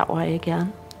feel that way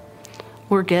again.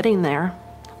 We're getting there.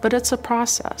 but it's a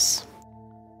process.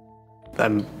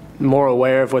 I'm more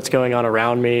aware of what's going on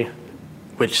around me,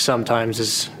 which sometimes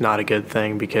is not a good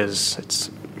thing because it's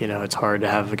hard to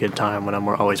have a good time when I'm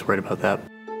always worried about that.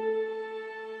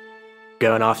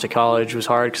 Going off to college was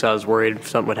hard because I was worried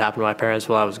something would happen to my parents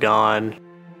while I was gone.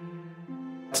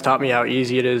 It's taught me how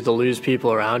easy it is to lose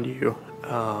people around you,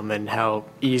 and how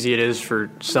easy it is for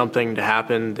something to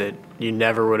happen that you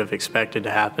never would have expected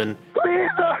to happen. Please,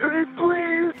 hurry,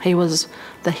 please. He was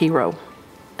the hero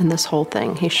in this whole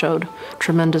thing. He showed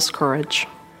tremendous courage.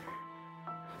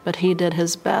 But he did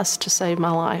his best to save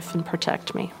my life and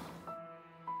protect me.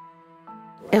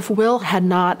 If Will had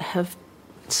not have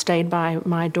stayed by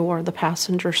my door, the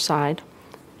passenger side,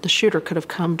 the shooter could have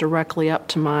come directly up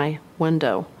to my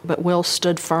window. But Will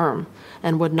stood firm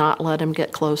and would not let him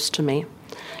get close to me.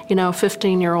 You know, a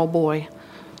 15-year-old boy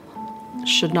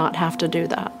should not have to do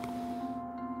that.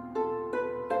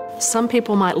 Some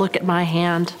people might look at my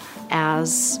hand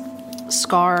as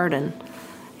scarred and,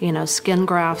 skin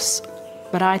grafts,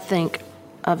 but I think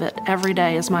of it every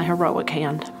day as my heroic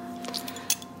hand.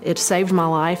 It saved my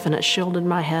life, and it shielded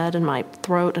my head and my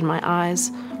throat and my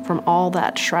eyes from all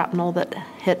that shrapnel that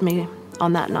hit me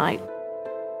on that night.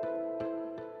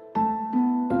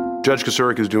 Judge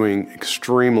Kosurik is doing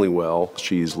extremely well.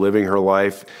 She's living her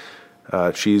life.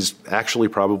 She's actually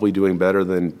probably doing better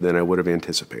than I would have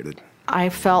anticipated. I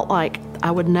felt like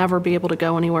I would never be able to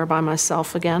go anywhere by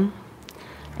myself again.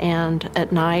 And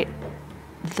at night,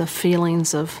 the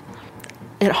feelings of,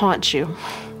 it haunts you.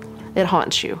 It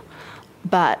haunts you.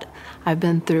 But I've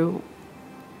been through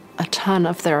a ton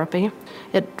of therapy.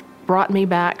 It brought me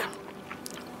back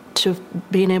to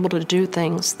being able to do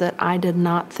things that I did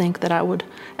not think that I would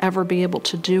ever be able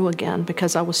to do again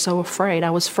because I was so afraid.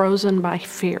 I was frozen by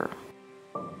fear.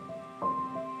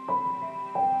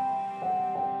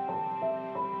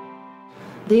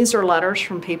 These are letters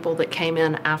from people that came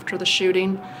in after the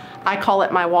shooting. I call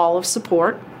it my wall of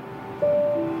support.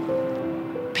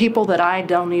 People that I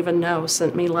don't even know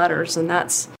sent me letters, and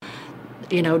that's,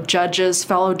 judges,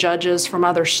 fellow judges from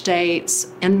other states,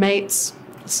 inmates,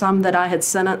 some that I had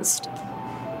sentenced.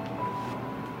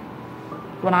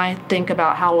 When I think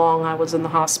about how long I was in the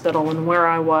hospital and where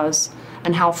I was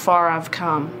and how far I've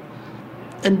come,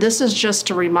 and this is just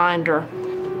a reminder,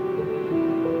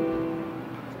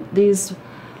 these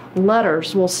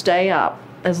letters will stay up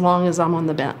as long as I'm on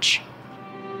the bench.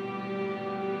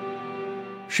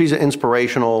 She's an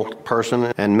inspirational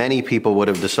person, and many people would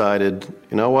have decided,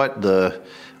 you know what, the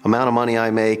amount of money I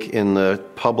make in the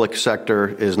public sector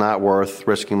is not worth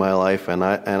risking my life, and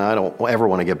I don't ever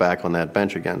want to get back on that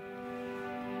bench again.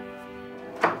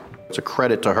 It's a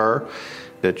credit to her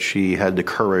that she had the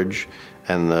courage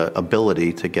and the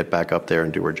ability to get back up there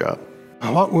and do her job.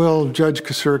 What will Judge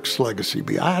Kosurik's legacy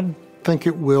be? I think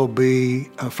it will be,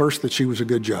 first, that she was a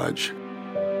good judge.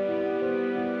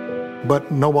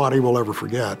 But nobody will ever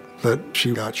forget that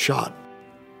she got shot.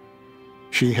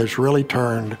 She has really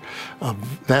turned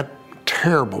that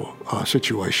terrible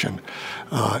situation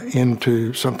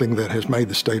into something that has made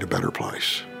the state a better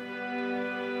place.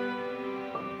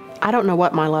 I don't know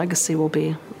what my legacy will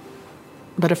be,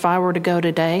 but if I were to go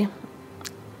today,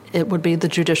 it would be the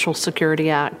Judicial Security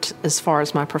Act as far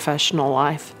as my professional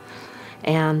life.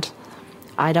 And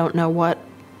I don't know what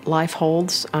life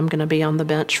holds. I'm going to be on the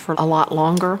bench for a lot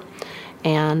longer,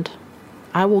 and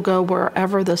I will go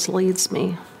wherever this leads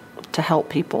me to help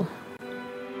people.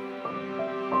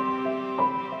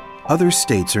 Other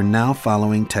states are now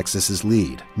following Texas's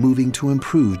lead, moving to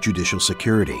improve judicial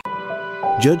security.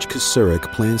 Judge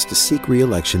Kosurik plans to seek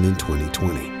re-election in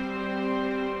 2020.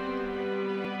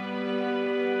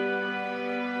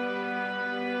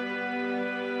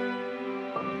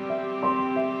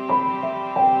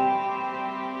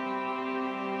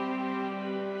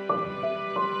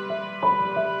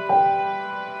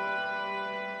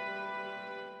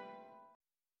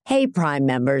 Hey, Prime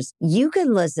members, you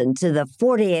can listen to the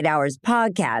 48 Hours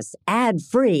podcast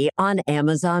ad-free on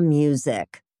Amazon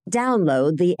Music.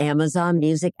 Download the Amazon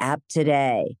Music app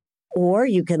today. Or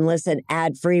you can listen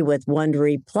ad-free with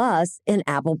Wondery Plus in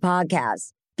Apple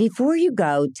Podcasts. Before you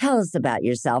go, tell us about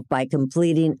yourself by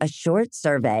completing a short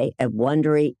survey at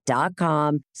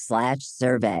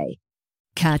Wondery.com/survey.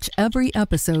 Catch every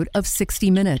episode of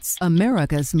 60 Minutes,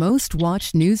 America's most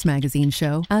watched news magazine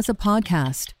show, as a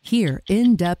podcast. Hear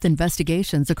in-depth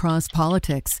investigations across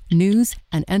politics, news,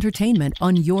 and entertainment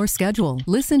on your schedule.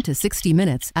 Listen to 60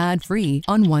 Minutes ad-free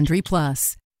on Wondery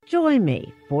Plus. Join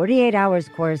me, 48 Hours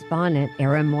correspondent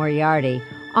Erin Moriarty,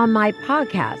 on my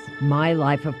podcast, My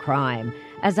Life of Crime,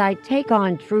 as I take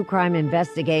on true crime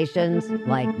investigations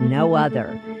like no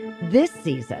other. This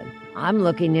season, I'm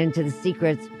looking into the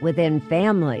secrets within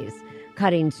families,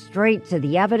 cutting straight to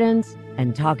the evidence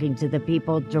and talking to the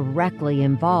people directly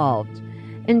involved.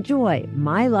 Enjoy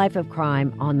My Life of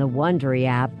Crime on the Wondery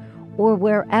app or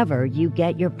wherever you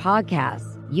get your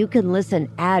podcasts. You can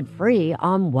listen ad-free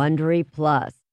on Wondery Plus.